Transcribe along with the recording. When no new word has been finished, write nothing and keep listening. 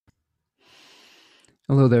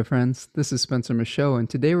Hello there, friends. This is Spencer Michaud, and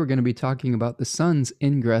today we're going to be talking about the sun's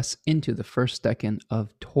ingress into the first decan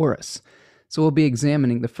of Taurus. So we'll be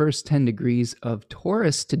examining the first 10 degrees of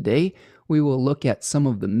Taurus today. We will look at some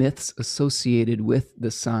of the myths associated with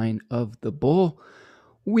the sign of the bull.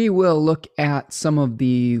 We will look at some of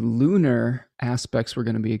the lunar aspects we're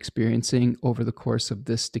going to be experiencing over the course of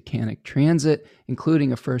this decanic transit,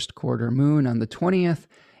 including a first quarter moon on the 20th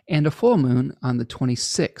and a full moon on the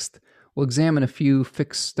 26th. We'll examine a few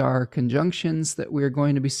fixed star conjunctions that we're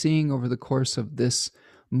going to be seeing over the course of this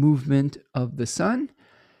movement of the sun.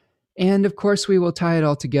 And of course, we will tie it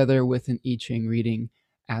all together with an I Ching reading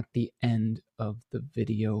at the end of the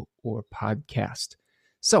video or podcast.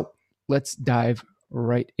 So let's dive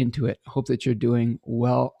right into it. Hope that you're doing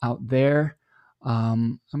well out there.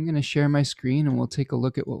 I'm going to share my screen and we'll take a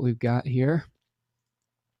look at what we've got here.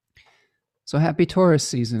 So happy Taurus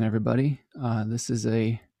season, everybody. This is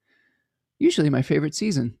usually my favorite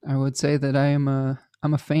season. I would say that I'm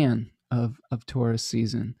a fan of Taurus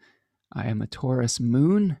season. I am a Taurus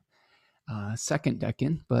moon, second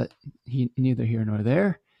decan, but neither here nor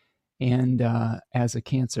there. And as a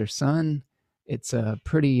Cancer sun, it's a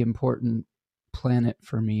pretty important planet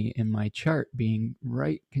for me in my chart, being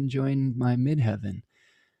right conjoined my midheaven.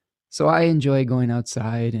 So I enjoy going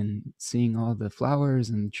outside and seeing all the flowers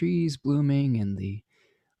and trees blooming and the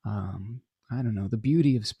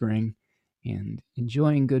beauty of spring, and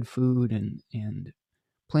enjoying good food and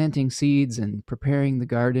planting seeds and preparing the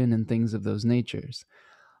garden and things of those natures.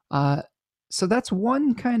 So that's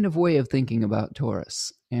one kind of way of thinking about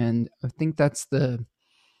Taurus, and I think that's the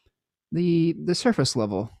surface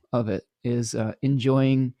level of it, is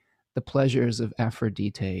enjoying the pleasures of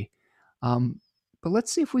Aphrodite. But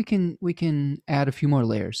let's see if we can add a few more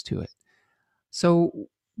layers to it. So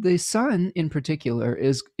the sun in particular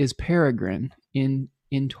is peregrine in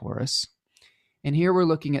Taurus. And here we're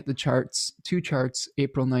looking at the charts, two charts,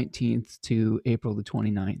 April 19th to April the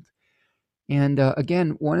 29th. And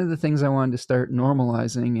again, one of the things I wanted to start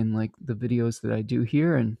normalizing in like the videos that I do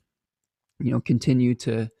here and, continue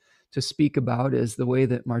to speak about is the way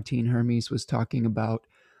that Martine Hermes was talking about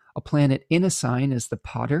a planet in a sign is the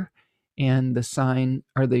potter, and the sign,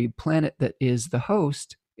 or the planet that is the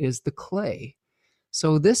host, is the clay.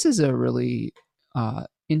 So this is a really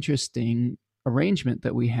interesting arrangement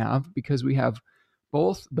that we have, because we have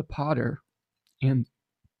both the potter and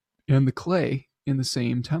the clay in the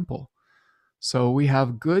same temple. So we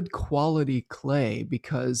have good quality clay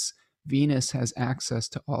because Venus has access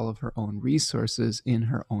to all of her own resources in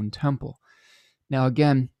her own temple. Now,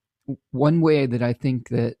 again, one way that I think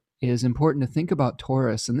that is important to think about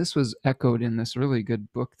Taurus, and this was echoed in this really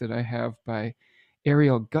good book that I have by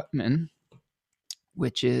Ariel Gutman,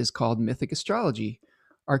 which is called Mythic Astrology,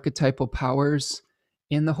 Archetypal Powers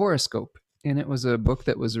in the Horoscope. And it was a book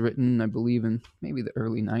that was written, I believe, in maybe the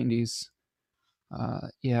early 90s.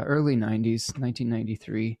 Early 90s,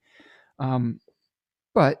 1993.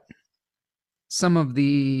 But some of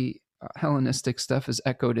the Hellenistic stuff is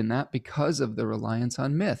echoed in that because of the reliance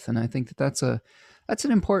on myth. And I think that that's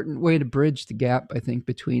an important way to bridge the gap, I think,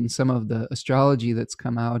 between some of the astrology that's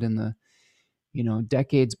come out in the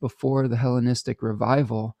decades before the Hellenistic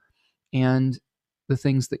revival and the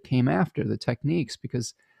things that came after, the techniques,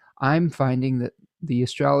 because I'm finding that the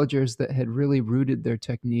astrologers that had really rooted their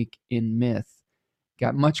technique in myth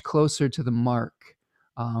got much closer to the mark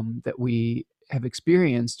that we have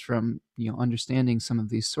experienced from understanding some of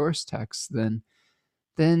these source texts than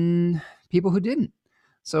people who didn't.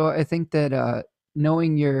 So I think that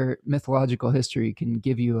knowing your mythological history can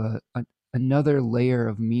give you another layer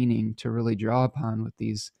of meaning to really draw upon with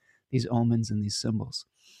these omens and these symbols.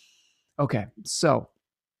 Okay, so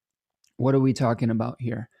what are we talking about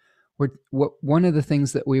here? One of the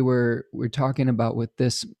things that we're talking about with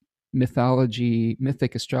this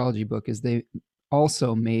mythic astrology book is they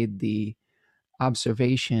also made the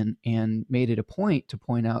observation and made it a point to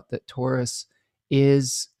point out that Taurus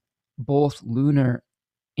is both lunar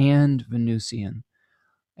and Venusian.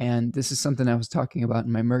 And this is something I was talking about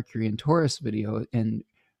in my Mercury and Taurus video, and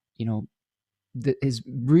that has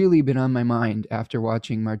really been on my mind after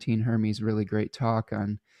watching Martine Hermes' really great talk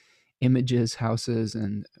on images, houses,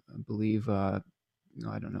 and I believe I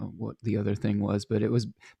don't know what the other thing was, but it was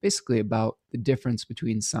basically about the difference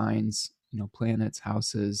between signs, planets,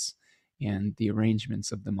 houses, and the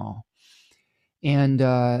arrangements of them all. And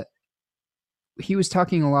he was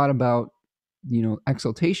talking a lot about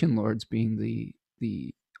exaltation lords being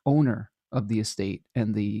the owner of the estate,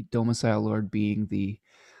 and the domicile lord being the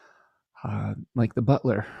like the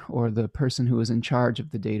butler or the person who is in charge of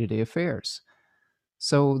the day-to-day affairs.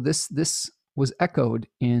 So this was echoed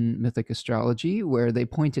in mythic astrology, where they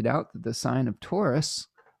pointed out that the sign of Taurus,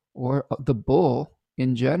 or the bull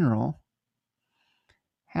in general,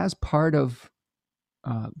 has part of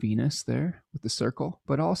Venus there with the circle,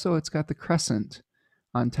 but also it's got the crescent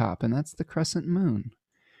on top, and that's the crescent moon,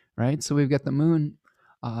 right? So we've got the moon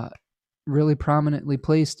really prominently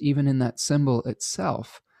placed even in that symbol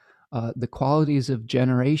itself. The qualities of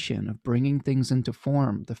generation, of bringing things into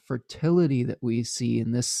form, the fertility that we see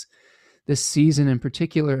in this season in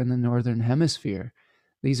particular in the Northern Hemisphere,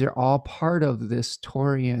 these are all part of this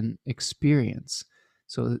Taurian experience.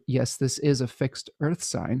 So yes, this is a fixed earth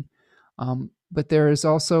sign, but there is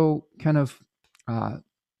also kind of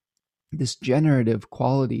this generative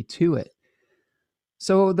quality to it.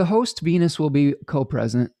 So the host Venus will be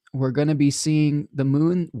co-present. We're going to be seeing the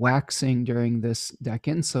moon waxing during this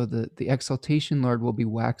decan. So the exaltation Lord will be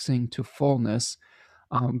waxing to fullness,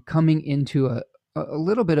 coming into a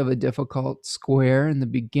little bit of a difficult square in the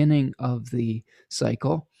beginning of the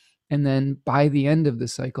cycle. And then by the end of the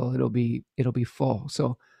cycle, it'll be full.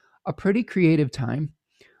 So a pretty creative time.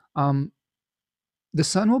 The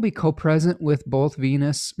sun will be co-present with both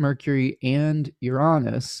Venus, Mercury, and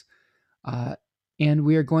Uranus. And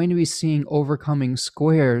we are going to be seeing overcoming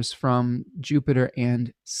squares from Jupiter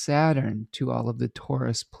and Saturn to all of the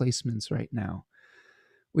Taurus placements right now.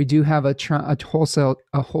 We do have a whole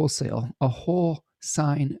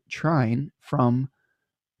sign trine from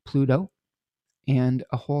Pluto, and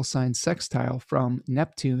a whole sign sextile from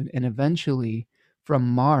Neptune, and eventually from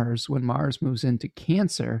Mars when Mars moves into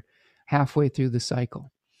Cancer halfway through the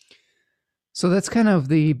cycle. So that's kind of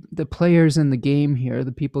the players in the game here,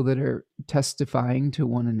 the people that are testifying to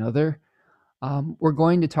one another. We're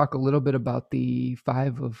going to talk a little bit about the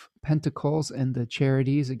Five of Pentacles and the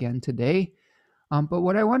charities again today. But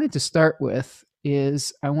what I wanted to start with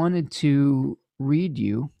is I wanted to read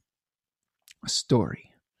you a story.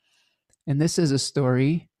 And this is a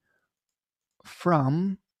story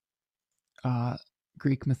from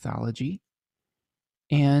Greek mythology.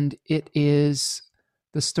 And it is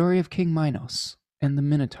the story of King Minos and the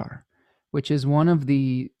Minotaur, which is one of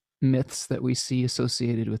the myths that we see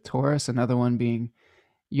associated with Taurus, another one being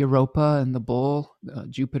Europa and the bull,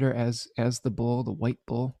 Jupiter as the bull, the white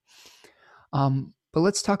bull. But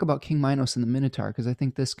let's talk about King Minos and the Minotaur, because I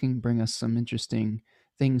think this can bring us some interesting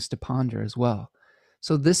things to ponder as well.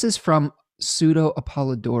 So this is from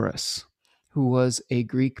Pseudo-Apollodorus, who was a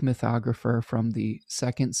Greek mythographer from the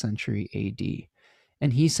 2nd century AD.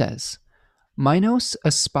 And he says, Minos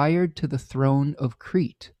aspired to the throne of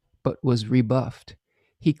Crete, but was rebuffed.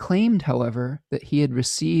 He claimed, however, that he had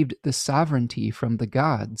received the sovereignty from the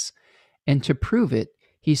gods, and to prove it,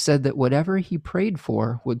 he said that whatever he prayed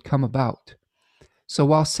for would come about. So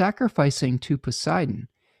while sacrificing to Poseidon,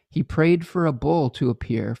 he prayed for a bull to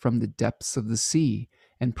appear from the depths of the sea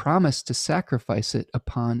and promised to sacrifice it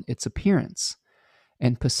upon its appearance.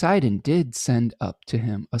 And Poseidon did send up to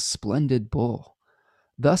him a splendid bull.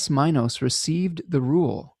 Thus Minos received the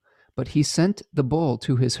rule, but he sent the bull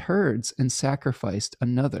to his herds and sacrificed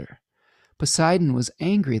another. Poseidon was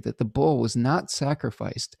angry that the bull was not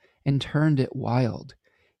sacrificed and turned it wild.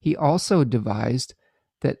 He also devised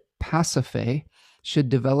that Pasiphae should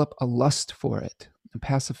develop a lust for it.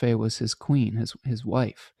 Pasiphae was his queen, his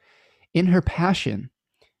wife. In her passion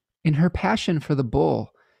for the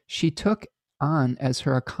bull, she took on as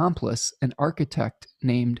her accomplice an architect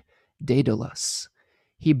named Daedalus.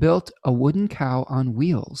 He built a wooden cow on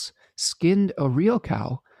wheels, skinned a real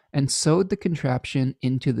cow, and sewed the contraption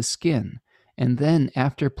into the skin, and then,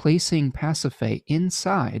 after placing Pasiphae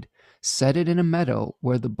inside, set it in a meadow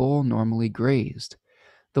where the bull normally grazed.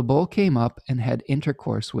 The bull came up and had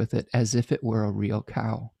intercourse with it as if it were a real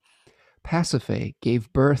cow. Pasiphae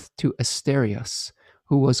gave birth to Asterius,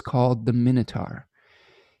 who was called the Minotaur.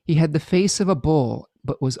 He had the face of a bull,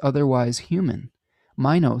 but was otherwise human.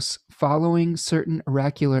 Minos, following certain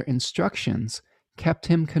oracular instructions, kept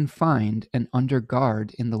him confined and under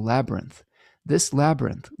guard in the labyrinth. This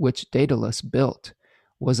labyrinth, which Daedalus built,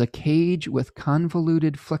 was a cage with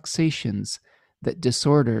convoluted flexations that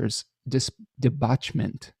disorders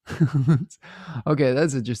debauchment. Okay,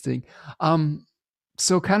 that's interesting.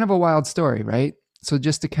 So kind of a wild story, right? So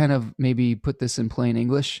just to kind of maybe put this in plain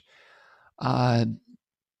English,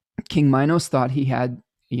 King Minos thought he had,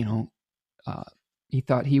 he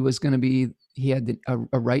thought he was going to be, he had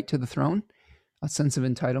a right to the throne, a sense of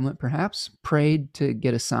entitlement perhaps, prayed to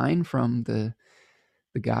get a sign from the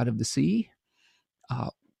god of the sea,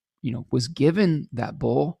 was given that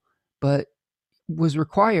bull, but was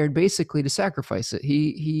required basically to sacrifice it.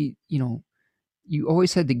 You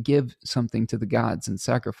always had to give something to the gods and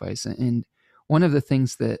sacrifice it. And one of the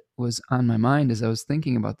things that was on my mind as I was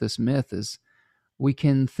thinking about this myth is we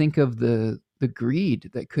can think of the greed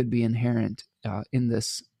that could be inherent in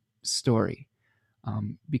this story,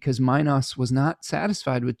 because Minos was not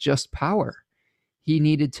satisfied with just power. He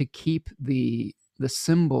needed to keep the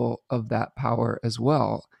symbol of that power as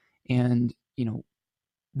well, and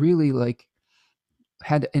really like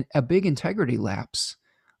had a big integrity lapse.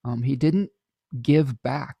 He didn't give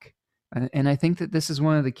back. And I think that this is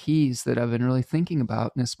one of the keys that I've been really thinking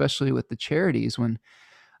about, and especially with the charities, when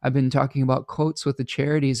I've been talking about quotes with the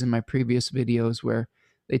charities in my previous videos where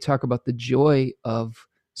they talk about the joy of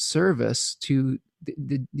service to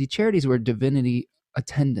the charities were divinity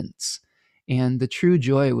attendants. And the true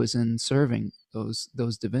joy was in serving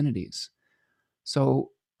those divinities. So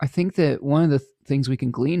I think that one of the things we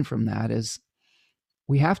can glean from that is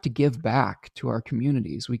we have to give back to our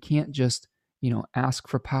communities. We can't just, ask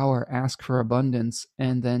for power, ask for abundance,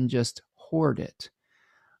 and then just hoard it.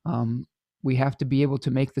 We have to be able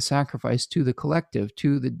to make the sacrifice to the collective,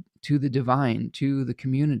 to the divine, to the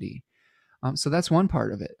community. So that's one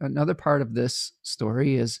part of it. Another part of this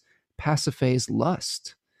story is Pasiphae's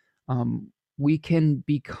lust. We can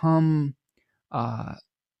become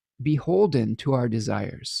beholden to our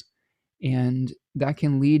desires, and that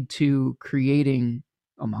can lead to creating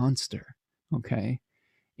a monster. Okay,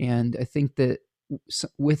 and I think that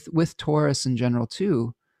with Taurus in general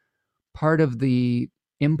too, part of the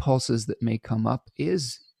impulses that may come up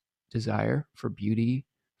is desire for beauty,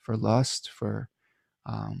 for lust, for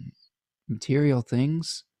um, material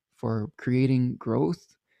things, for creating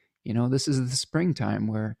growth. This is the springtime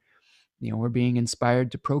where we're being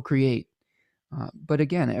inspired to procreate. But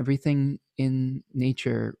again, everything in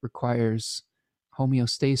nature requires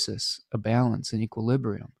homeostasis, a balance, an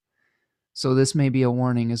equilibrium. So this may be a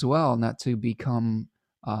warning as well, not to become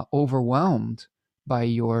overwhelmed by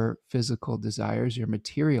your physical desires, your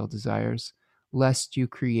material desires, lest you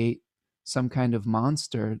create some kind of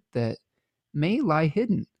monster that may lie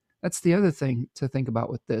hidden. That's the other thing to think about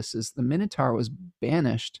with this is the Minotaur was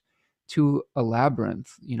banished to a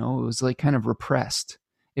labyrinth. It was like kind of repressed.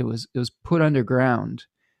 It was put underground.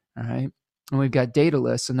 All right. And we've got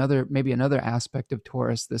Daedalus, maybe another aspect of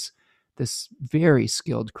Taurus, this very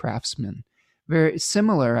skilled craftsman, very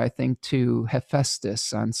similar, I think, to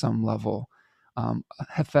Hephaestus on some level.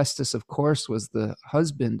 Hephaestus, of course, was the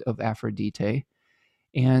husband of Aphrodite.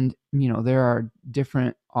 And, there are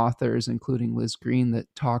different authors, including Liz Green,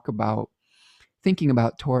 that talk about thinking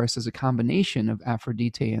about Taurus as a combination of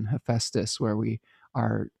Aphrodite and Hephaestus, where we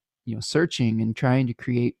are, searching and trying to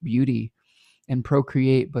create beauty and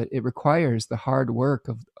procreate, but it requires the hard work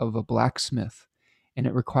of a blacksmith, and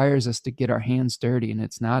it requires us to get our hands dirty, and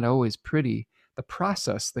it's not always pretty, the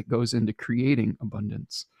process that goes into creating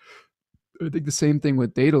abundance. I think the same thing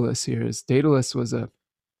with Daedalus here is Daedalus was a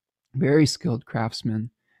very skilled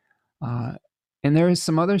craftsman. And there is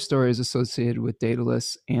some other stories associated with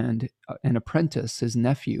Daedalus and an apprentice, his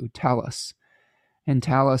nephew, Talus. And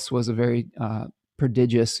Talus was a very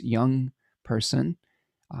prodigious young person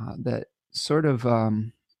that sort of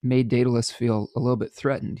made Daedalus feel a little bit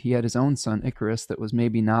threatened. He had his own son, Icarus, that was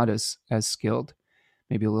maybe not as skilled,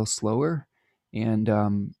 maybe a little slower.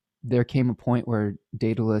 And there came a point where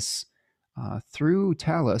Daedalus threw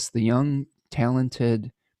Talus, the young,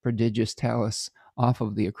 talented, prodigious Talus, off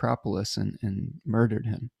of the Acropolis and murdered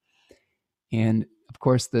him. And of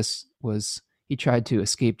course, he tried to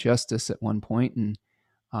escape justice at one point and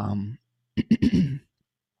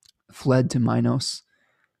fled to Minos.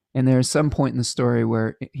 And there's some point in the story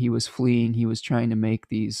where he was fleeing, he was trying to make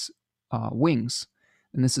these wings.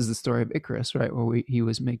 And this is the story of Icarus, right? Where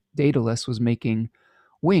Daedalus was making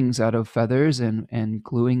wings out of feathers and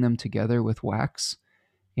gluing them together with wax,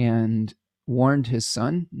 and warned his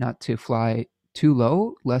son not to fly too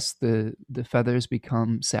low, lest the feathers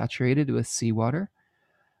become saturated with seawater,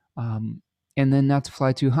 and then not to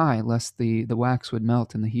fly too high, lest the wax would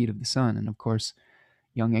melt in the heat of the sun. And of course,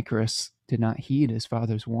 young Icarus did not heed his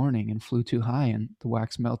father's warning and flew too high, and the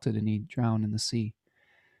wax melted and he drowned in the sea.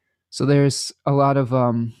 So there's a lot of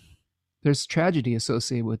there's tragedy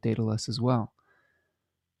associated with Daedalus as well.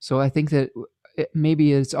 So I think that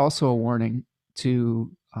maybe it's also a warning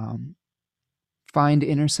to find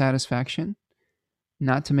inner satisfaction,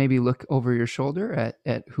 not to maybe look over your shoulder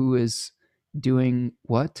at who is doing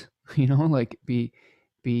what, like be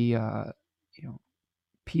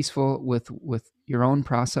peaceful with your own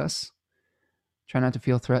process. Try not to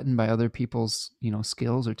feel threatened by other people's,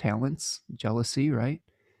 skills or talents, jealousy, right?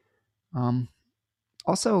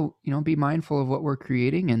 Also, be mindful of what we're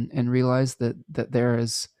creating and realize that there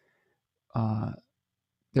is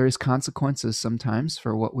there is consequences sometimes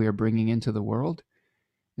for what we are bringing into the world,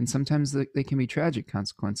 and sometimes they can be tragic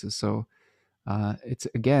consequences. So it's,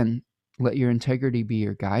 again, let your integrity be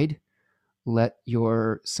your guide. Let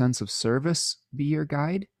your sense of service be your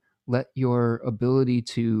guide. Let your ability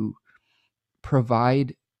to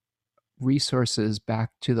provide resources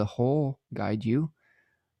back to the whole guide you.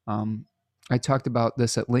 Um, I talked about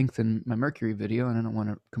this at length in my Mercury video, and I don't want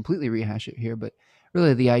to completely rehash it here, but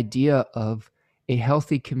really the idea of a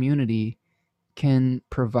healthy community can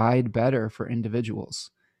provide better for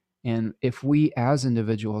individuals. And if we as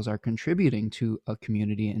individuals are contributing to a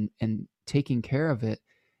community and taking care of it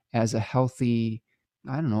as a healthy,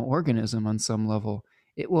 I don't know, organism on some level,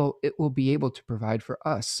 it will be able to provide for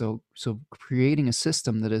us. So creating a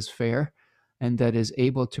system that is fair and that is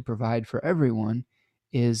able to provide for everyone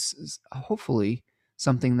is hopefully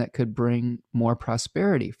something that could bring more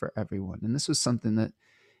prosperity for everyone. And this was something that,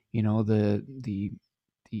 the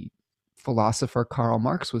philosopher Karl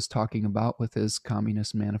Marx was talking about with his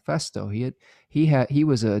Communist Manifesto. He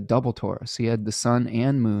was a double Taurus. He had the sun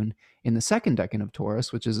and moon in the second decan of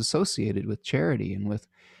Taurus, which is associated with charity and with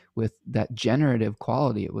that generative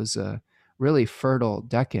quality. It was a really fertile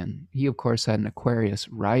decan. He, of course, had an Aquarius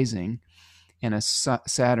rising and a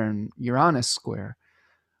Saturn Uranus square.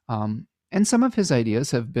 And some of his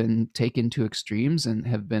ideas have been taken to extremes and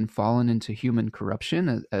have been fallen into human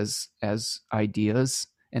corruption, as ideas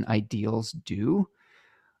and ideals do.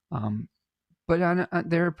 But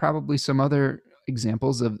there are probably some other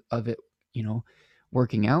examples of it,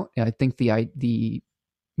 working out. I think the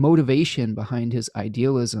motivation behind his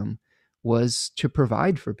idealism was to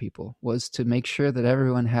provide for people, was to make sure that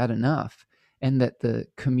everyone had enough and that the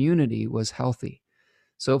community was healthy.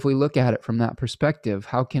 So if we look at it from that perspective,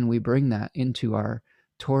 how can we bring that into our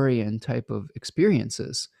Taurian type of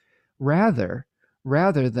experiences rather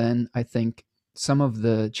than, I think, some of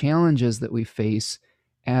the challenges that we face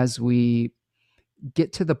as we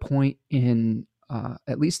get to the point in,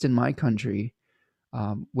 at least in my country,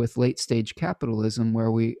 with late stage capitalism,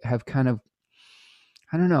 where we have kind of,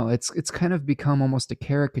 I don't know, it's kind of become almost a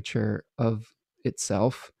caricature of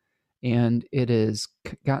itself, and it has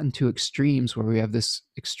gotten to extremes where we have this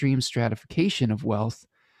extreme stratification of wealth,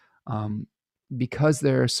 because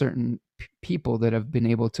there are certain people that have been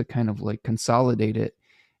able to kind of like consolidate it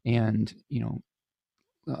and,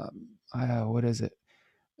 what is it,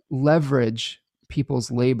 leverage people's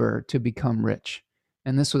labor to become rich.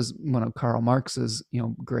 And this was one of Karl Marx's,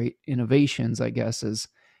 great innovations, I guess, is,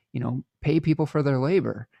 pay people for their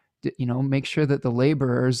labor. Make sure that the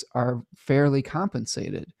laborers are fairly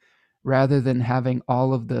compensated, rather than having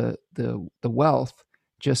all of the wealth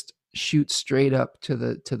just shoot straight up to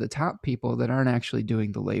the top people that aren't actually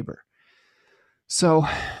doing the labor. So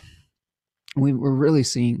we're really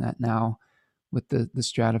seeing that now with the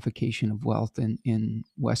stratification of wealth in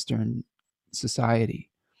Western society.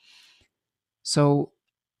 So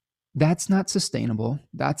that's not sustainable.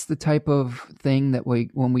 That's the type of thing that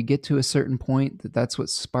when we get to a certain point, that's what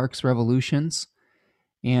sparks revolutions.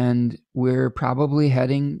 And we're probably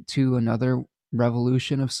heading to another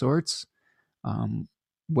revolution of sorts.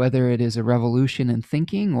 Whether it is a revolution in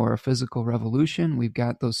thinking or a physical revolution, we've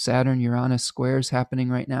got those Saturn-Uranus squares happening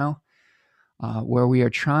right now, where we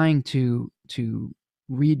are trying to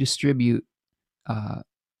redistribute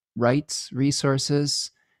rights,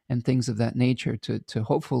 resources, and things of that nature to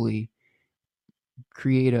hopefully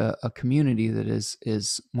create a community that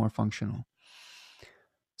is more functional.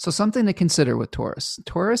 So something to consider with Taurus.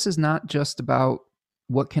 Taurus is not just about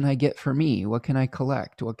what can I get for me, what can I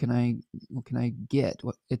collect, what can I get.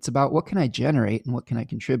 It's about what can I generate and what can I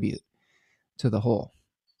contribute to the whole.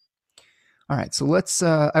 All right, so let's.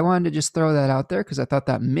 I wanted to just throw that out there because I thought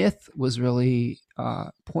that myth was really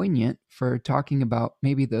poignant for talking about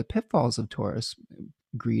maybe the pitfalls of Taurus,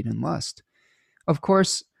 greed and lust. Of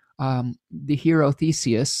course, the hero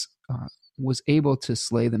Theseus was able to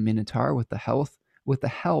slay the Minotaur with the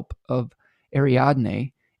help of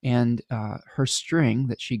Ariadne and her string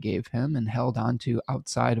that she gave him and held onto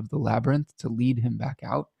outside of the labyrinth to lead him back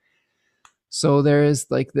out. So there is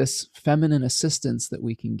like this feminine assistance that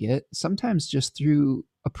we can get, sometimes just through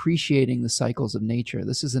appreciating the cycles of nature.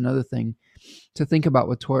 This is another thing to think about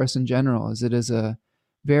with Taurus in general, is it is a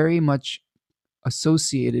very much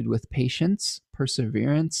associated with patience,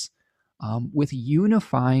 perseverance, with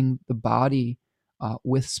unifying the body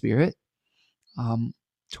with spirit.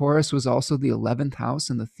 Taurus was also the 11th house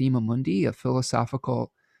in the Thema Mundi, a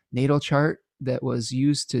philosophical natal chart that was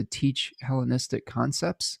used to teach Hellenistic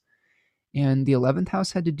concepts. And the 11th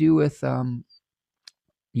house had to do with, the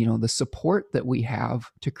support that we have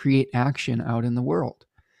to create action out in the world.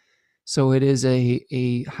 So it is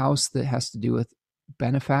a house that has to do with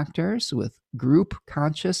benefactors, with group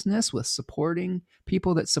consciousness, with supporting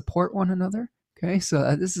people that support one another. Okay,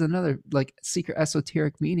 so this is another like secret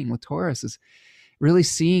esoteric meaning with Taurus, is really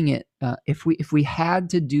seeing it. If we had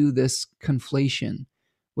to do this conflation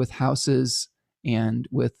with houses and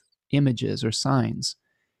with images or signs,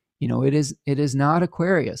 it is not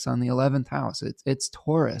Aquarius on the 11th house. It's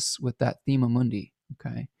Taurus with that thema mundi.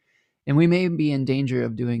 Okay, and we may be in danger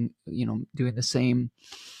of doing the same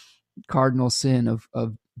cardinal sin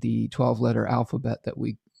of the 12-letter alphabet that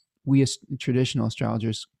we as traditional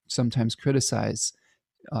astrologers sometimes criticize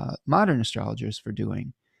modern astrologers for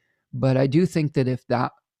doing. But I do think that if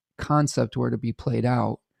that concept were to be played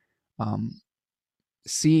out,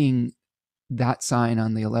 seeing that sign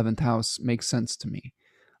on the 11th house makes sense to me.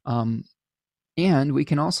 And we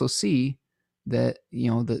can also see that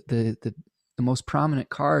the most prominent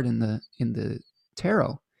card in the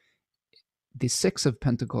tarot, the Six of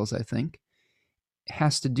Pentacles, I think,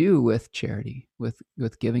 has to do with charity,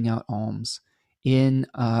 with giving out alms. In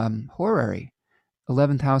horary,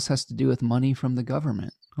 11th house has to do with money from the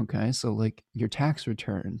government. Okay, so like your tax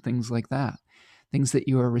return, things like that, things that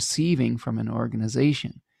you are receiving from an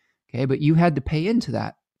organization. Okay, but you had to pay into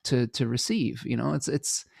that to receive.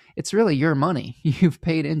 It's really your money. You've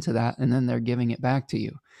paid into that, and then they're giving it back to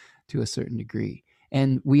you to a certain degree.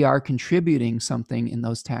 And we are contributing something in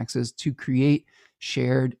those taxes to create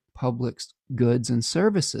shared public goods and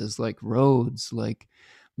services, like roads, like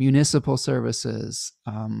municipal services,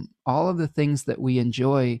 all of the things that we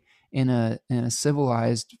enjoy in a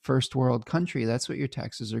civilized first world country. That's what your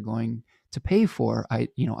taxes are going to pay for,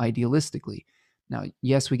 idealistically. Now,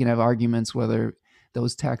 yes, we can have arguments whether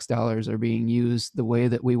those tax dollars are being used the way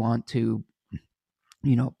that we want to,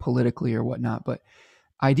 politically or whatnot. But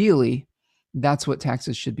ideally, that's what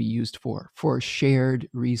taxes should be used for shared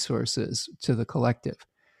resources to the collective.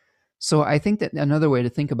 So I think that another way to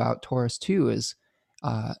think about Taurus too is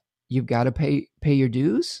you've got to pay your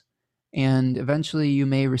dues, and eventually you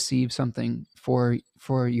may receive something for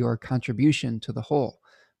your contribution to the whole.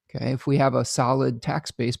 Okay, if we have a solid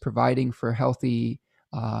tax base providing for healthy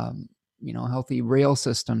rail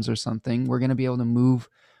systems or something, we're going to be able to move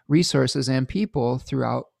resources and people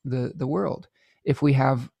throughout the world. If we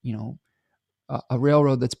have a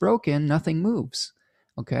railroad that's broken, nothing moves.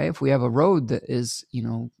 Okay, if we have a road that is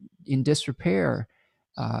in disrepair,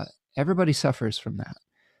 everybody suffers from that.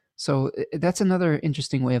 So that's another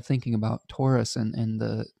interesting way of thinking about Taurus and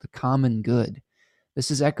the common good. This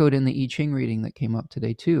is echoed in the I Ching reading that came up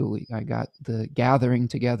today too. I got the gathering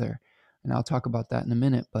together, and I'll talk about that in a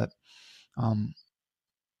minute. But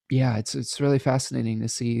yeah, it's really fascinating to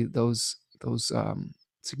see those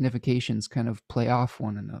significations kind of play off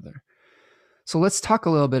one another. So let's talk a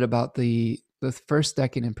little bit about the first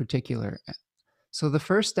decan in particular. So the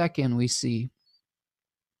first decan, we see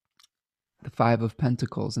the Five of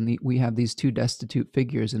Pentacles, and we have these two destitute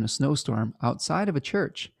figures in a snowstorm outside of a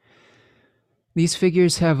church. These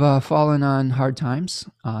figures have fallen on hard times.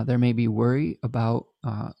 There may be worry about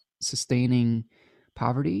sustaining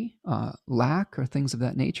poverty, lack, or things of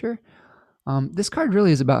that nature. This card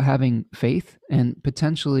really is about having faith and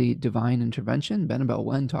potentially divine intervention. Benabel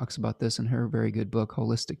Wen talks about this in her very good book,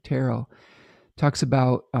 Holistic Tarot. Talks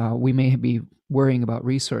about we may be worrying about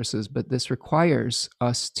resources, but this requires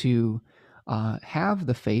us to have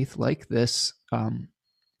the faith, like this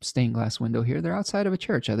stained glass window here. They're outside of a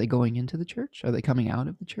church. Are they going into the church? Are they coming out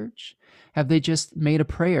of the church? Have they just made a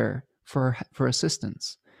prayer for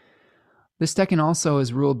assistance? This decan also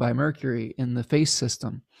is ruled by Mercury in the face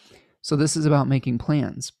system. So this is about making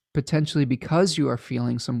plans. Potentially because you are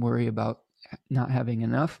feeling some worry about not having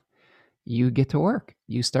enough, you get to work.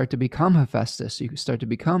 You start to become Hephaestus. You start to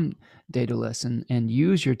become Daedalus and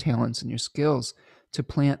use your talents and your skills to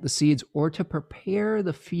plant the seeds or to prepare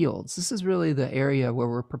the fields. This is really the area where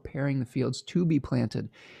we're preparing the fields to be planted.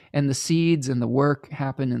 And the seeds and the work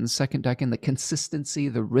happen in the second decan, the consistency,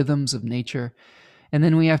 the rhythms of nature. And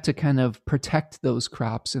then we have to kind of protect those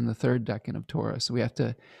crops in the third decan of Taurus. We have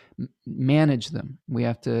to manage them. We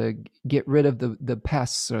have to get rid of the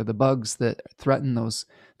pests or the bugs that threaten those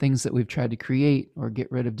things that we've tried to create, or get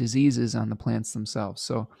rid of diseases on the plants themselves.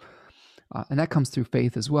 So, and that comes through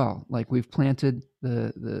faith as well. Like we've planted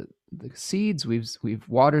the seeds, we've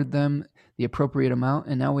watered them the appropriate amount,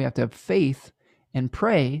 and now we have to have faith and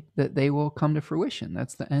pray that they will come to fruition.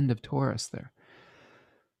 That's the end of Taurus there.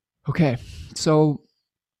 Okay, so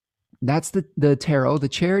that's the tarot. The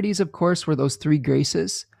charities, of course, were those three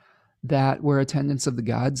graces that were attendants of the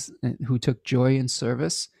gods who took joy in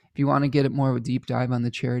service. If you want to get more of a deep dive on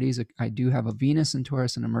the charities, I do have a Venus in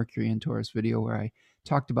Taurus and a Mercury in Taurus video where I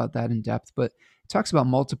talked about that in depth, but it talks about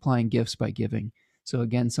multiplying gifts by giving. So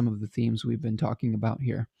again, some of the themes we've been talking about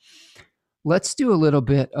here. Let's do a little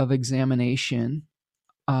bit of examination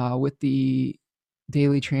with the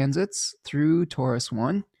daily transits through Taurus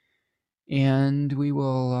 1, and we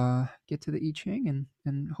will get to the I Ching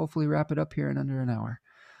and hopefully wrap it up here in under an hour.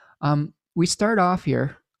 We start off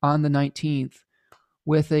here on the 19th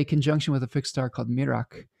with a conjunction with a fixed star called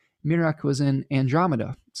Merak. Merak was in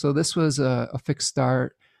Andromeda. So this was a fixed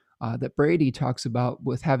star that Brady talks about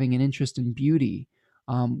with having an interest in beauty,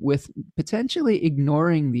 with potentially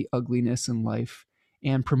ignoring the ugliness in life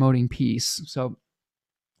and promoting peace. So,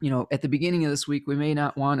 at the beginning of this week, we may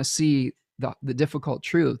not want to see the difficult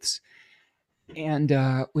truths. And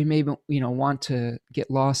we may, want to get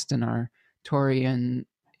lost in our Taurian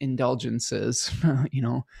indulgences,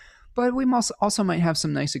 but we also might have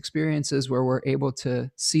some nice experiences where we're able to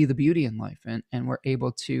see the beauty in life, and we're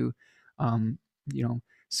able to,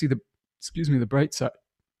 see the bright side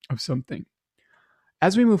of something.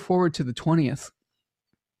 As we move forward to the 20th,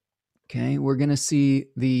 okay, we're going to see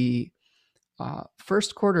the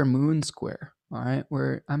first quarter moon square. All right,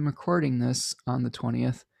 where I'm recording this on the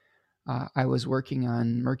 20th. I was working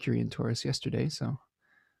on Mercury in Taurus yesterday,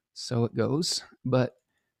 so it goes. But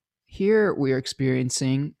here we are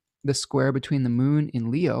experiencing the square between the moon in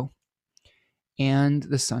Leo and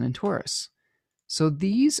the sun in Taurus. So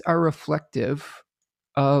these are reflective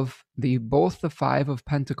of both the Five of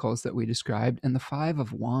Pentacles that we described and the Five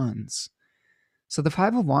of Wands. So the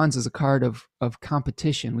Five of Wands is a card of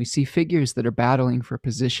competition. We see figures that are battling for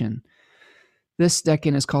position. This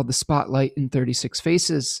decan is called the Spotlight in 36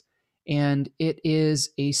 Faces, and it is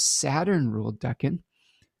a Saturn-ruled decan.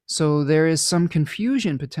 So there is some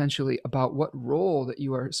confusion potentially about what role that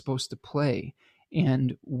you are supposed to play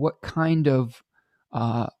and what kind of,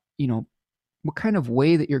 what kind of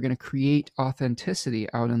way that you're going to create authenticity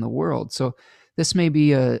out in the world. So this may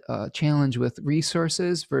be a challenge with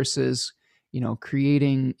resources versus,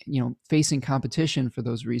 creating, facing competition for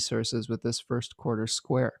those resources with this first quarter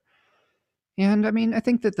square. And I mean, I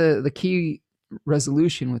think that the key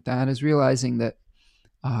resolution with that is realizing that,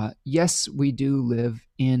 yes, we do live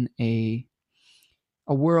in a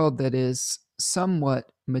world that is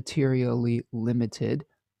somewhat materially limited,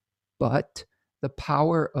 but the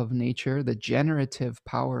power of nature, the generative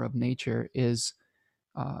power of nature, is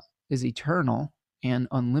eternal and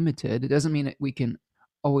unlimited. It doesn't mean that we can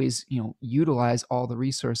always, utilize all the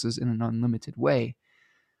resources in an unlimited way,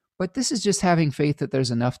 but this is just having faith that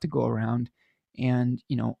there's enough to go around, and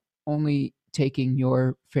only taking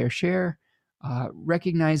your fair share,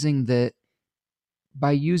 recognizing that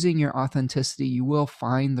by using your authenticity, you will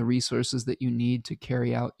find the resources that you need to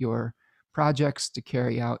carry out your projects, to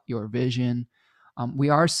carry out your vision. We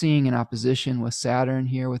are seeing an opposition with Saturn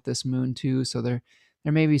here with this moon too, so there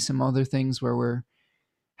may be some other things where we're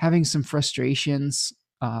having some frustrations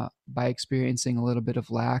by experiencing a little bit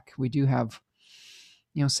of lack. We do have,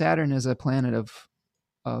 Saturn is a planet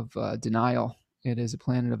of denial. It is a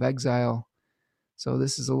planet of exile. So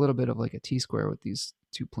this is a little bit of like a T-square with these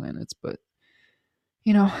two planets, but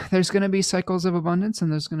there's going to be cycles of abundance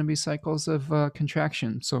and there's going to be cycles of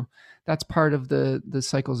contraction. So that's part of the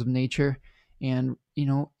cycles of nature, and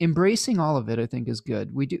embracing all of it, I think, is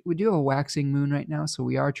good. We do have a waxing moon right now, so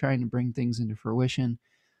we are trying to bring things into fruition.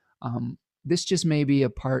 This just may be a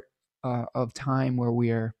part of time where we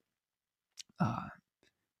are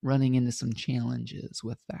running into some challenges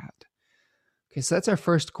with that. Okay, so that's our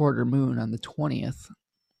first quarter moon on the 20th.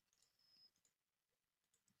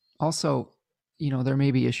 Also, there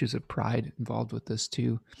may be issues of pride involved with this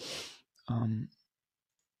too. I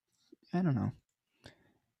don't know.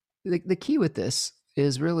 The key with this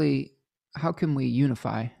is really, how can we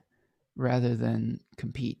unify rather than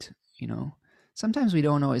compete? Sometimes we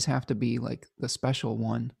don't always have to be like the special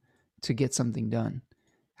one to get something done.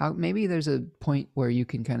 Maybe there's a point where you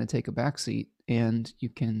can kind of take a backseat and you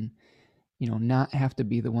can, not have to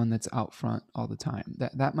be the one that's out front all the time.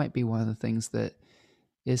 That might be one of the things that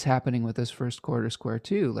is happening with this first quarter square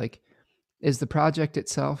too. Like, is the project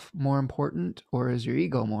itself more important, or is your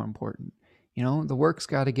ego more important? The work's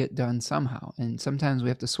got to get done somehow, and sometimes we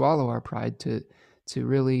have to swallow our pride to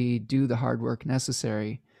really do the hard work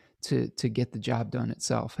necessary to get the job done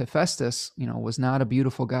itself. Hephaestus, was not a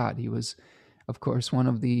beautiful god. He was, of course, one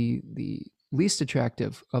of the least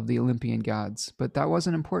attractive of the Olympian gods, but that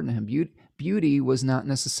wasn't important to him. Beauty was not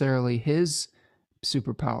necessarily his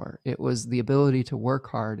superpower. It was the ability to work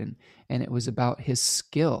hard, and it was about his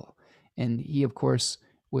skill. And he, of course,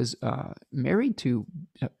 was married to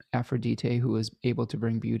Aphrodite, who was able to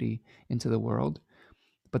bring beauty into the world.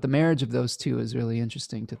 But the marriage of those two is really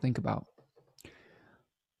interesting to think about.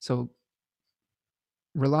 So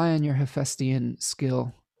rely on your Hephaestian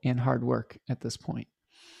skill and hard work at this point.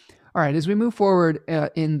 All right, as we move forward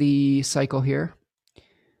in the cycle here,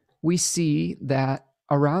 we see that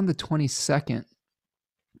around the 22nd,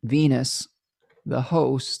 Venus, the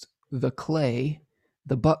host, the clay,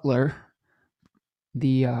 the butler,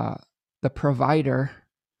 the provider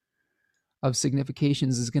of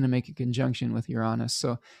significations, is going to make a conjunction with Uranus.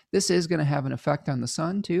 So this is going to have an effect on the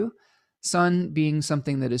sun too. Sun being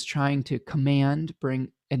something that is trying to command,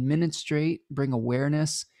 administrate, bring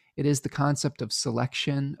awareness. It is the concept of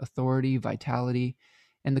selection, authority, vitality.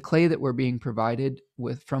 And the clay that we're being provided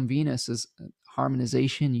with from Venus is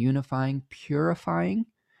harmonization, unifying, purifying,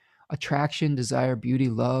 attraction, desire, beauty,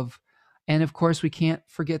 love. And of course, we can't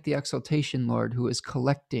forget the exaltation Lord, who is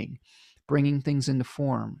collecting, bringing things into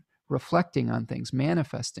form, reflecting on things,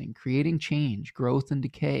 manifesting, creating change, growth, and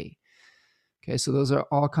decay. Okay, so those are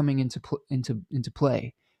all coming into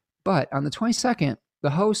play. But on the 22nd,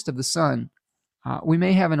 the host of the sun, we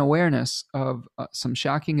may have an awareness of some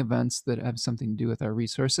shocking events that have something to do with our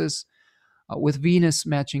resources, with Venus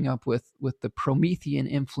matching up with the Promethean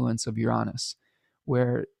influence of Uranus,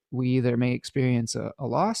 where we either may experience a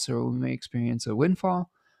loss or we may experience a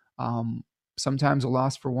windfall. Sometimes a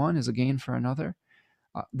loss for one is a gain for another.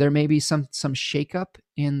 There may be some shakeup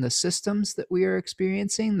in the systems that we are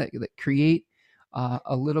experiencing that create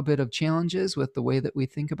a little bit of challenges with the way that we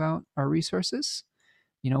think about our resources.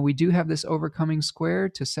 We do have this overcoming square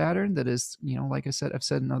to Saturn that is, like I said, I've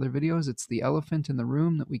said in other videos, it's the elephant in the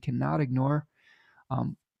room that we cannot ignore.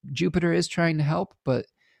 Jupiter is trying to help, but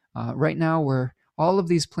right now all of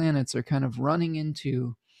these planets are kind of running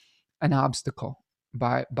into an obstacle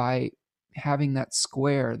by having that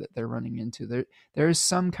square that they're running into. There is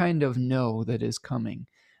some kind of no that is coming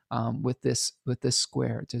with this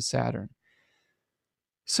square to Saturn.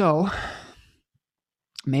 So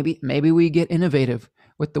maybe we get innovative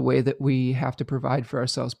with the way that we have to provide for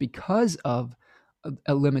ourselves because of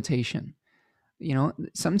a limitation.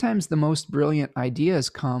 Sometimes the most brilliant ideas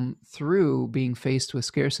come through being faced with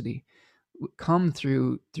scarcity, come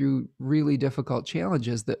through really difficult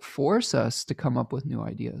challenges that force us to come up with new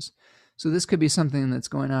ideas. So this could be something that's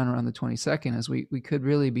going on around the 22nd, as we could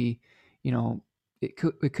really be, it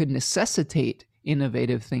could necessitate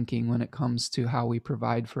innovative thinking when it comes to how we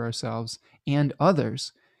provide for ourselves and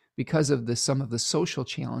others, because of some of the social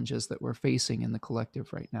challenges that we're facing in the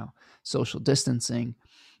collective right now. Social distancing,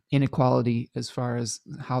 inequality as far as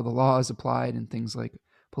how the law is applied, and things like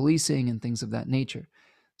policing and things of that nature.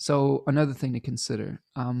 So another thing to consider.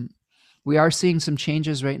 We are seeing some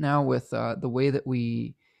changes right now with the way that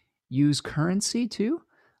we use currency too.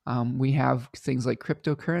 We have things like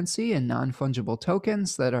cryptocurrency and non-fungible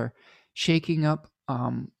tokens that are shaking up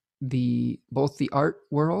both the art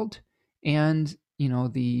world and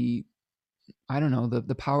the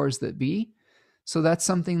powers that be. So that's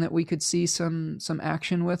something that we could see some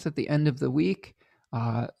action with at the end of the week.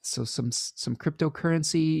 So some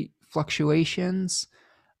cryptocurrency fluctuations.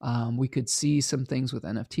 We could see some things with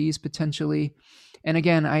NFTs potentially. And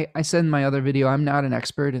again, I said in my other video, I'm not an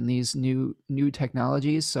expert in these new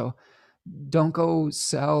technologies, so don't go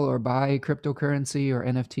sell or buy cryptocurrency or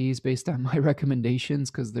NFTs based on my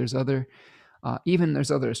recommendations, because there's other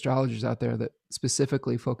astrologers out there that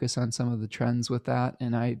specifically focus on some of the trends with that,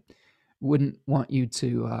 and I wouldn't want you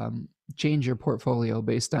to change your portfolio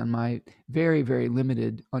based on my very, very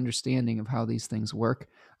limited understanding of how these things work.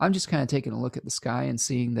 I'm just kind of taking a look at the sky and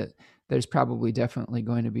seeing that there's probably definitely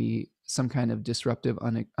going to be some kind of disruptive,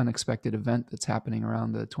 unexpected event that's happening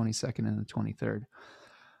around the 22nd and the 23rd.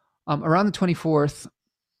 Around the 24th,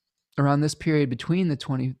 around this period between the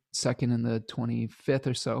 22nd and the 25th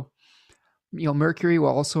or so, Mercury will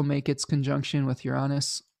also make its conjunction with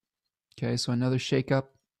Uranus. Okay, so another shakeup.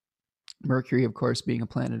 Mercury, of course, being a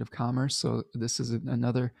planet of commerce, so this is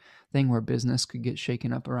another thing where business could get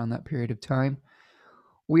shaken up around that period of time.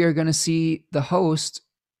 We are going to see the host,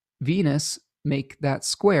 Venus, make that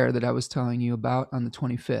square that I was telling you about on the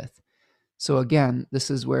 25th. So again,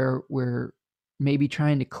 this is where we're maybe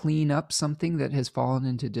trying to clean up something that has fallen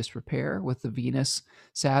into disrepair with the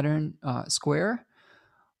Venus-Saturn square.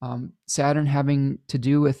 Saturn having to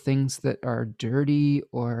do with things that are dirty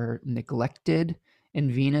or neglected,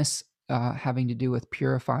 and Venus having to do with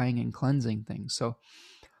purifying and cleansing things. So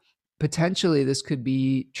potentially this could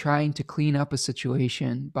be trying to clean up a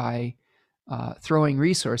situation by throwing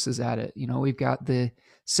resources at it. We've got the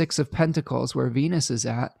Six of Pentacles where Venus is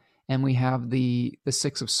at, and we have the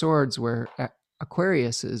Six of Swords where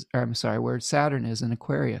where Saturn is in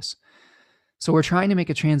Aquarius. So we're trying to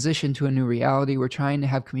make a transition to a new reality. We're trying to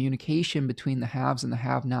have communication between the haves and the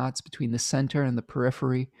have-nots, between the center and the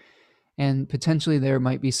periphery. And potentially there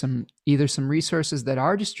might be either some resources that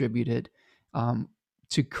are distributed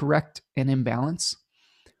to correct an imbalance,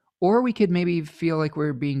 or we could maybe feel like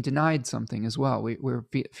we're being denied something as well. We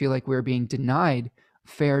feel like we're being denied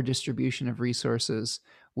fair distribution of resources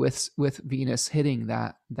with Venus hitting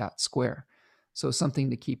that square. So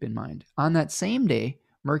something to keep in mind. On that same day,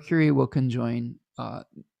 Mercury will conjoin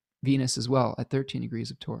Venus as well at 13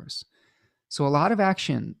 degrees of Taurus. So a lot of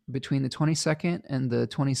action between the 22nd and the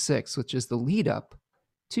 26th, which is the lead up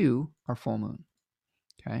to our full moon.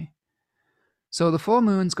 Okay. So the full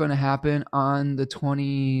moon's going to happen on the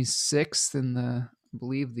 26th in I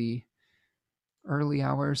believe the early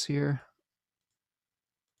hours here.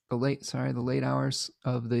 The late hours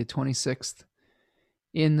of the 26th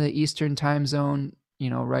in the Eastern time zone,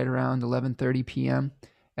 right around 11:30 p.m.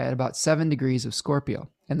 at about 7 degrees of Scorpio.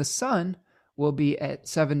 And the sun will be at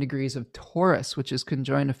 7 degrees of Taurus, which is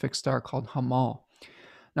conjoined a fixed star called Hamal.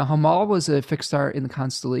 Now, Hamal was a fixed star in the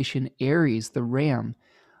constellation Aries, the ram.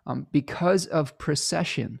 Because of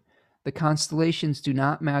precession, the constellations do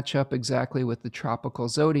not match up exactly with the tropical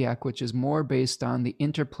zodiac, which is more based on the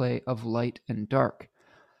interplay of light and dark.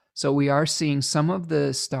 So we are seeing some of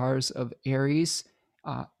the stars of Aries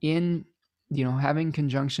in, having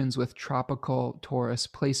conjunctions with tropical Taurus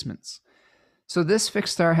placements. So this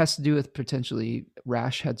fixed star has to do with potentially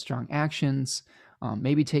rash, headstrong actions,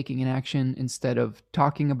 maybe taking an action instead of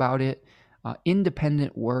talking about it,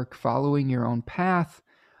 independent work, following your own path.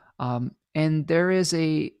 And there is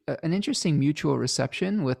an interesting mutual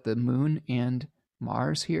reception with the moon and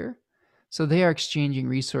Mars here. So they are exchanging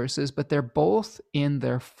resources, but they're both in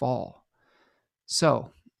their fall.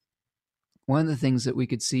 So one of the things that we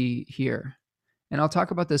could see here, and I'll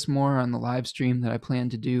talk about this more on the live stream that I plan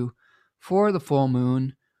to do for the full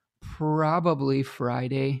moon, probably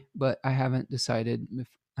Friday, but I haven't decided.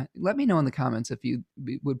 Let me know in the comments if you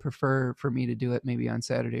would prefer for me to do it maybe on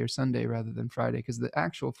Saturday or Sunday rather than Friday, because the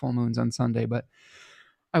actual full moon's on Sunday, but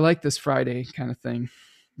I like this Friday kind of thing,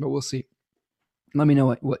 but we'll see. Let me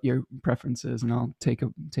know what your preference is, and I'll take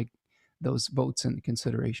those votes into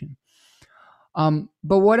consideration.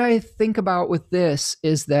 But what I think about with this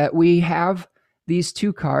is that we have these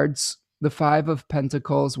two cards, the Five of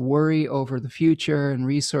Pentacles, worry over the future and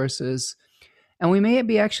resources, and we may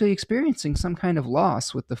be actually experiencing some kind of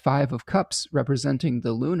loss with the Five of Cups representing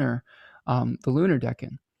the lunar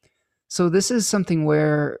decan. So this is something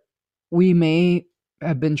where we may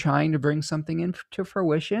have been trying to bring something into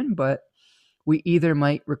fruition, but we either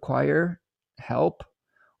might require help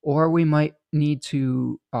or we might need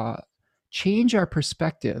to change our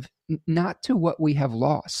perspective, not to what we have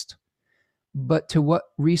lost, but to what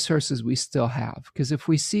resources we still have. Because if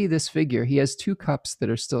we see this figure, he has two cups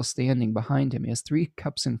that are still standing behind him. He has three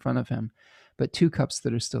cups in front of him, but two cups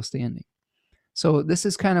that are still standing. So this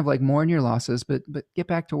is kind of like mourn your losses, but get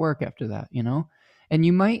back to work after that, And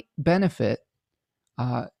you might benefit.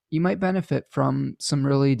 You might benefit from some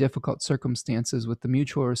really difficult circumstances with the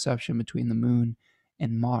mutual reception between the moon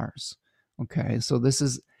and Mars. Okay, so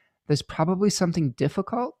there's probably something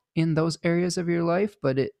difficult in those areas of your life,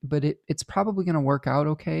 but it's probably going to work out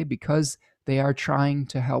okay because they are trying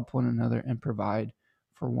to help one another and provide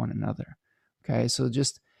for one another. Okay, so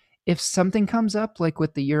just if something comes up like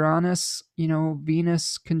with the Uranus,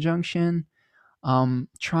 Venus conjunction,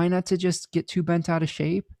 try not to just get too bent out of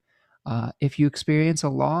shape. If you experience a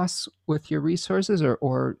loss with your resources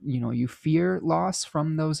or you fear loss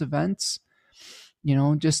from those events,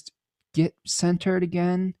 just get centered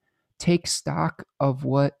again, take stock of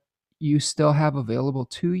what you still have available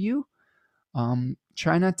to you.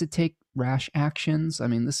 Try not to take rash actions. I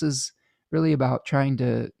mean, this is really about trying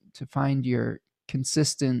to find your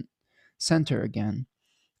consistent center again.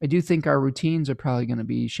 I do think our routines are probably going to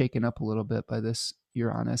be shaken up a little bit by this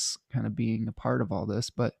Uranus kind of being a part of all this,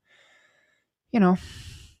 but the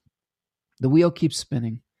wheel keeps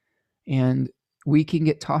spinning and we can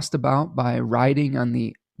get tossed about by riding on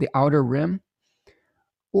the outer rim,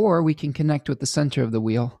 or we can connect with the center of the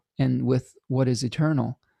wheel and with what is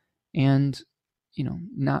eternal and,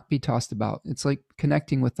 not be tossed about. It's like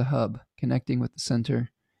connecting with the hub, connecting with the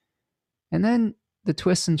center. And then the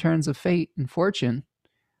twists and turns of fate and fortune,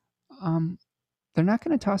 they're not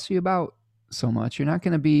going to toss you about so much. You're not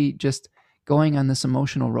going to be just going on this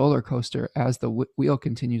emotional roller coaster as the wheel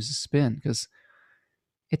continues to spin, because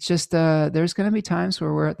it's just there's going to be times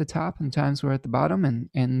where we're at the top and times we're at the bottom,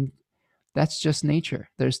 and that's just nature.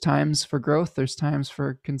 There's times for growth, there's times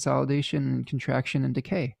for consolidation and contraction and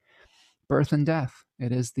decay, birth and death.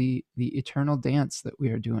 It is the eternal dance that we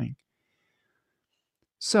are doing.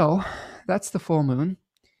 So that's the full moon.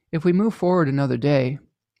 If we move forward another day,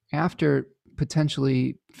 after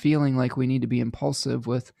potentially feeling like we need to be impulsive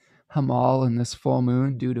with Hamal and this full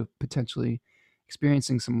moon due to potentially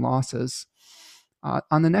experiencing some losses,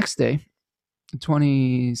 on the next day, the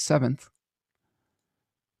 27th,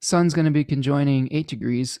 Sun's going to be conjoining 8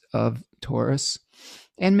 degrees of Taurus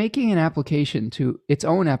and making an application to its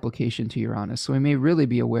own application to Uranus. So we may really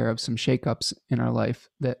be aware of some shakeups in our life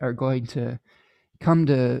that are going to come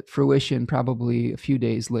to fruition probably a few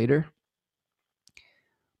days later.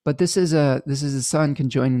 But this is a sun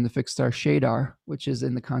conjoining the fixed star Shadar, which is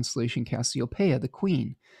in the constellation Cassiopeia, the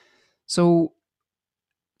Queen. So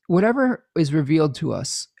whatever is revealed to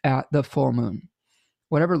us at the full moon,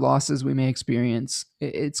 whatever losses we may experience,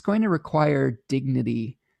 it's going to require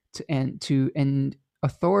dignity and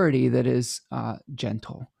authority that is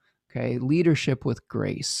gentle. Okay, leadership with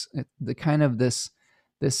grace, the kind of this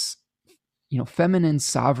feminine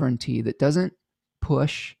sovereignty that doesn't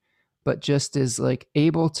push, but just is like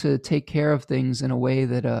able to take care of things in a way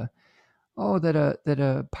that a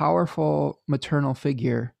powerful maternal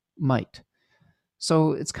figure might.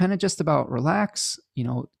 So it's kind of just about relax,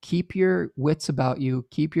 keep your wits about you,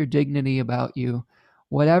 keep your dignity about you.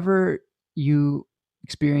 Whatever you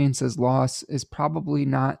experience as loss is probably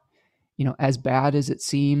not, as bad as it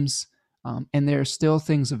seems. And there are still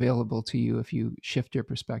things available to you if you shift your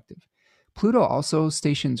perspective. Pluto also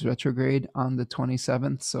stations retrograde on the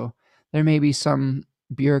 27th. So there may be some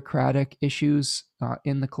bureaucratic issues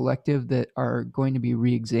in the collective that are going to be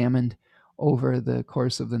re-examined over the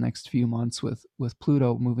course of the next few months with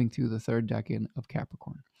Pluto moving through the third decan of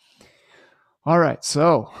Capricorn. All right,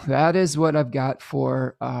 so that is what I've got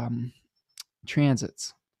for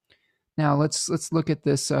transits. Now let's look at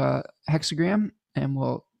this hexagram, and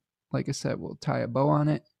we'll, like I said, we'll tie a bow on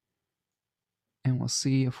it, and we'll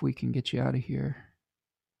see if we can get you out of here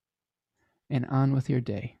and on with your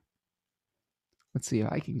day. Let's see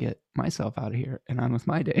if I can get myself out of here and on with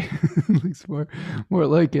my day. At least more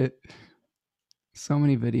like it. So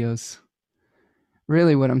many videos.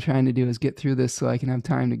 Really what I'm trying to do is get through this so I can have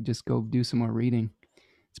time to just go do some more reading.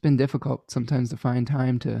 It's been difficult sometimes to find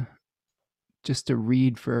time to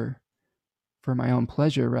read for my own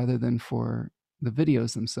pleasure rather than for the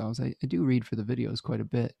videos themselves. I do read for the videos quite a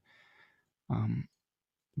bit.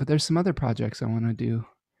 But there's some other projects I want to do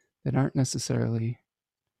that aren't necessarily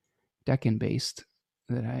decan based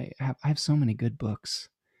that I have so many good books.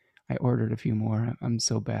 I ordered a few more. I'm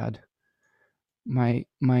so bad. My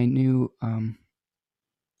new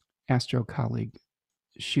astro colleague,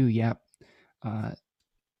 Shu Yap,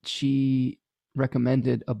 she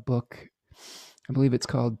recommended a book. I believe it's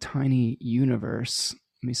called Tiny Universe.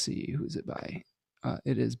 Let me see, who's it by?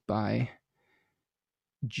 It is by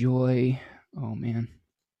Joy. Oh man.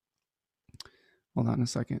 Hold on a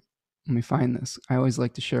second. Let me find this. I always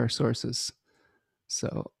like to share sources. So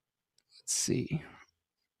let's see.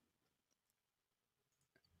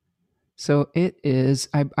 So it is,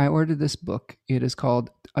 I ordered this book. It is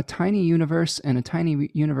called A Tiny Universe and a Tiny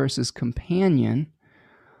Universe's Companion.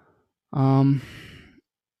 Oh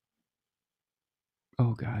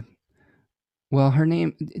God. Well, her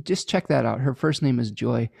name, just check that out. Her first name is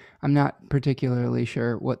Joy. I'm not particularly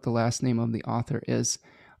sure what the last name of the author is.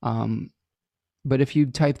 But if you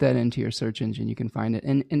type that into your search engine, you can find it.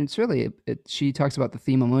 And it's really, she talks about the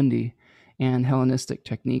Thema Mundi and Hellenistic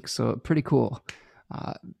techniques. So pretty cool.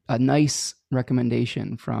 A nice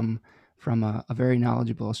recommendation from a very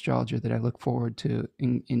knowledgeable astrologer that I look forward to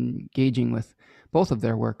engaging with both of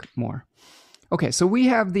their work more. Okay, so we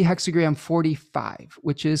have the hexagram 45,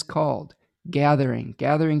 which is called gathering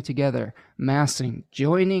together, massing,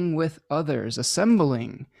 joining with others,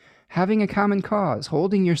 assembling, having a common cause,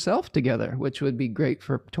 holding yourself together, which would be great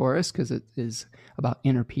for Taurus because it is about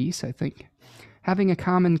inner peace, I think. Having a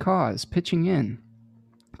common cause, pitching in,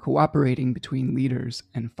 cooperating between leaders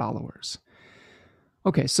and followers.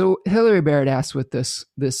 Okay, so Hilary Barrett asks with this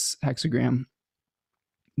hexagram,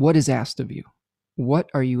 what is asked of you? What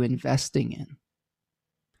are you investing in?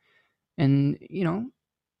 And,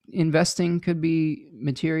 investing could be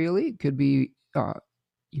materially, it could be,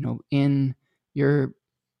 in your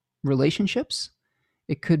relationships.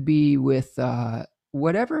 It could be with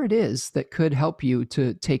whatever it is that could help you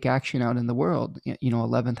to take action out in the world,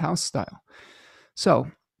 11th house style.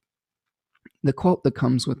 So the quote that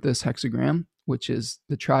comes with this hexagram, which is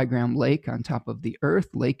the trigram lake on top of the earth.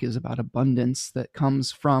 Lake is about abundance that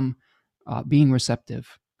comes from being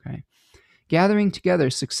receptive. Okay. Gathering together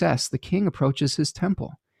success, the king approaches his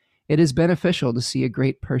temple. It is beneficial to see a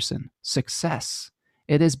great person. Success.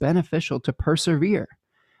 It is beneficial to persevere.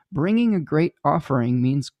 Bringing a great offering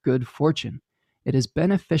means good fortune. it is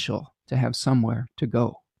beneficial to have somewhere to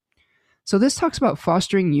go. So this talks about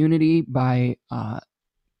fostering unity by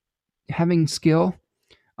having skill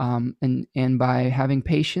and by having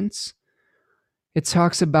patience. It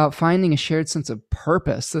talks about finding a shared sense of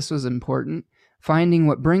purpose. This was important. Finding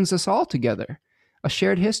what brings us all together, a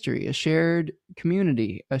shared history, a shared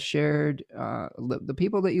community, a shared, the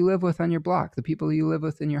people that you live with on your block, the people you live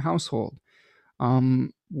with in your household.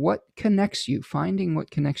 What connects you? Finding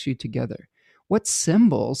what connects you together. What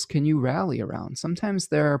symbols can you rally around? Sometimes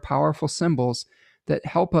there are powerful symbols that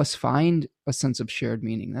help us find a sense of shared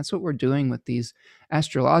meaning. That's what we're doing with these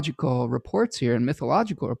astrological reports here and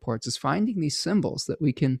mythological reports, is finding these symbols that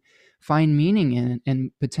we can find meaning in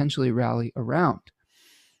and potentially rally around.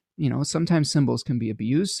 Sometimes symbols can be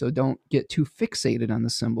abused, so don't get too fixated on the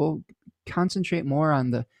symbol. Concentrate more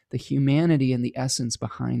on the humanity and the essence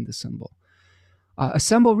behind the symbol.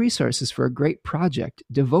 Assemble resources for a great project.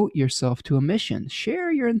 Devote yourself to a mission.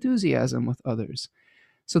 Share your enthusiasm with others.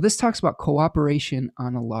 So this talks about cooperation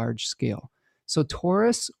on a large scale. So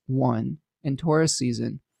Taurus 1 and Taurus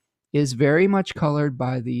season is very much colored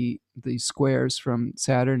by the squares from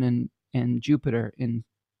Saturn and Jupiter in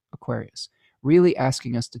Aquarius, really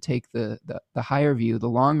asking us to take the higher view, the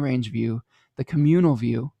long-range view, the communal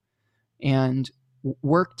view, and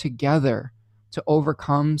work together to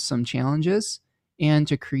overcome some challenges and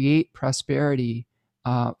to create prosperity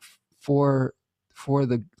for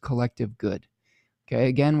the collective good. Okay,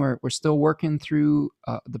 again, we're still working through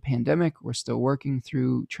the pandemic. We're still working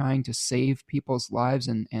through trying to save people's lives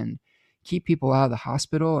and keep people out of the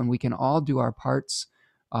hospital, and we can all do our parts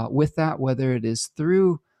with that, whether it is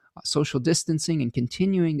through social distancing and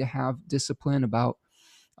continuing to have discipline about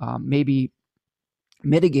maybe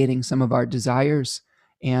mitigating some of our desires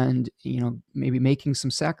and maybe making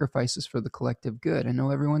some sacrifices for the collective good. I know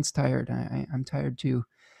everyone's tired. I'm tired too.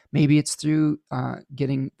 Maybe it's through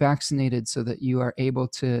getting vaccinated so that you are able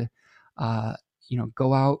to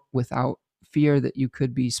go out without fear that you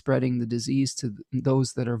could be spreading the disease to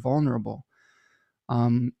those that are vulnerable,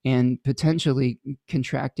 and potentially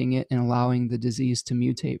contracting it and allowing the disease to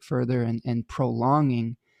mutate further and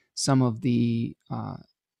prolonging some of the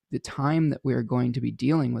time that we're going to be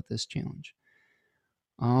dealing with this challenge.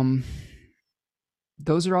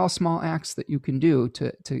 Those are all small acts that you can do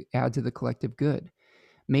to add to the collective good.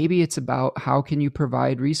 Maybe it's about how can you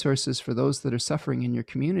provide resources for those that are suffering in your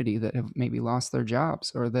community that have maybe lost their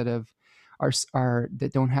jobs or that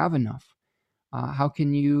that don't have enough. How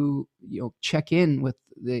can you check in with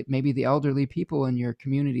maybe the elderly people in your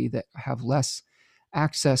community that have less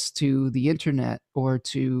access to the internet or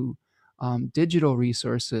to digital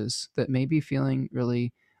resources, that may be feeling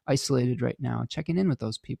really isolated right now? Checking in with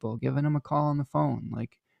those people, giving them a call on the phone,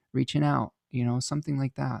 like reaching out, something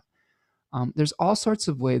like that. There's all sorts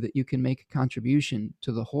of way that you can make a contribution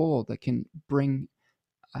to the whole that can bring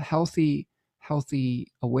a healthy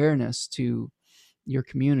awareness to your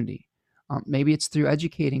community. Maybe it's through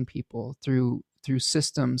educating people through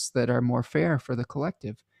systems that are more fair for the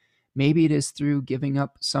collective. Maybe it is through giving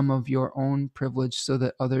up some of your own privilege so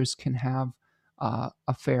that others can have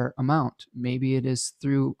a fair amount. Maybe it is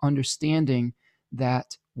through understanding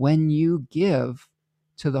that when you give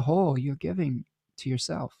to the whole, you're giving to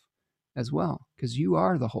yourself as well, because you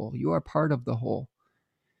are the whole. You are part of the whole.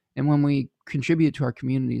 And when we contribute to our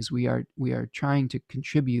communities, we are trying to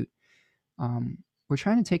contribute. We're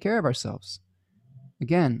trying to take care of ourselves.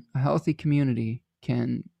 Again, a healthy community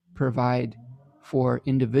can provide for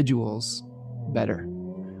individuals better.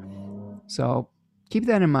 So keep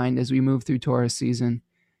that in mind as we move through Taurus season.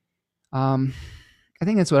 I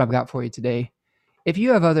think that's what I've got for you today. If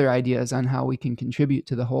you have other ideas on how we can contribute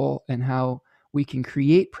to the whole and how we can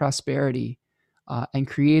create prosperity and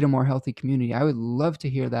create a more healthy community, I would love to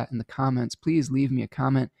hear that in the comments. Please leave me a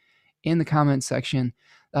comment in the comment section.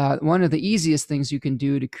 One of the easiest things you can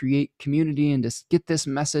do to create community and to get this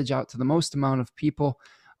message out to the most amount of people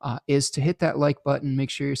is to hit that like button. Make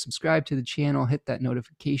sure you're subscribed to the channel, hit that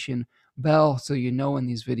notification bell so you know when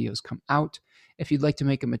these videos come out. If you'd like to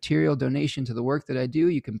make a material donation to the work that I do,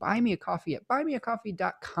 you can buy me a coffee at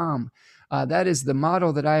buymeacoffee.com. That is the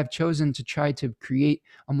model that I have chosen to try to create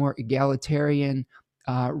a more egalitarian,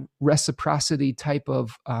 reciprocity type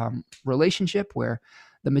of relationship where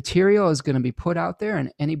the material is going to be put out there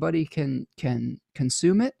and anybody can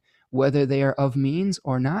consume it, whether they are of means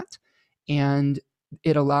or not. And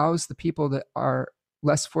it allows the people that are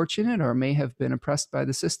less fortunate or may have been oppressed by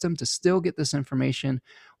the system to still get this information,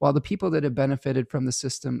 while the people that have benefited from the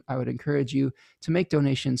system, I would encourage you to make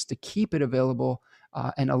donations to keep it available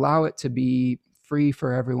and allow it to be free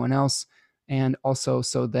for everyone else, and also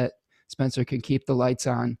so that Spencer can keep the lights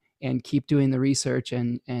on and keep doing the research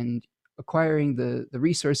and acquiring the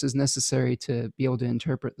resources necessary to be able to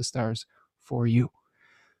interpret the stars for you.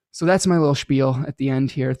 So that's my little spiel at the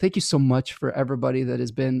end here. Thank you so much for everybody that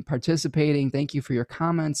has been participating. Thank you for your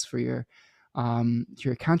comments, for your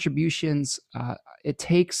contributions. It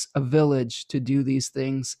takes a village to do these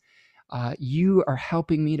things. You are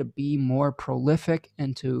helping me to be more prolific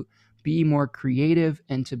and to be more creative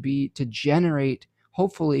and to generate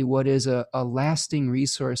hopefully what is a lasting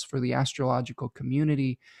resource for the astrological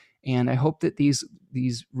community. And I hope that these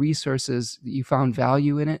resources, you found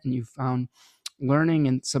value in it and you found learning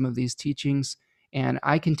in some of these teachings. And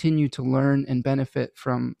I continue to learn and benefit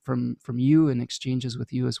from you and exchanges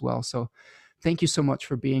with you as well. So thank you so much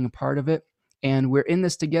for being a part of it. And we're in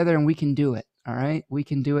this together and we can do it. All right. We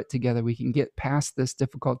can do it together. We can get past this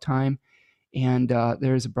difficult time. And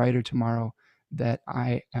there is a brighter tomorrow that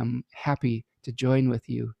I am happy to join with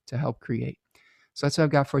you to help create. So that's what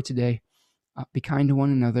I've got for today. Be kind to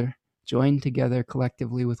one another, join together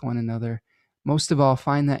collectively with one another. Most of all,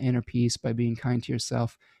 find that inner peace by being kind to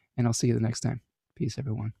yourself. And I'll see you the next time. Peace,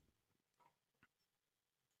 everyone.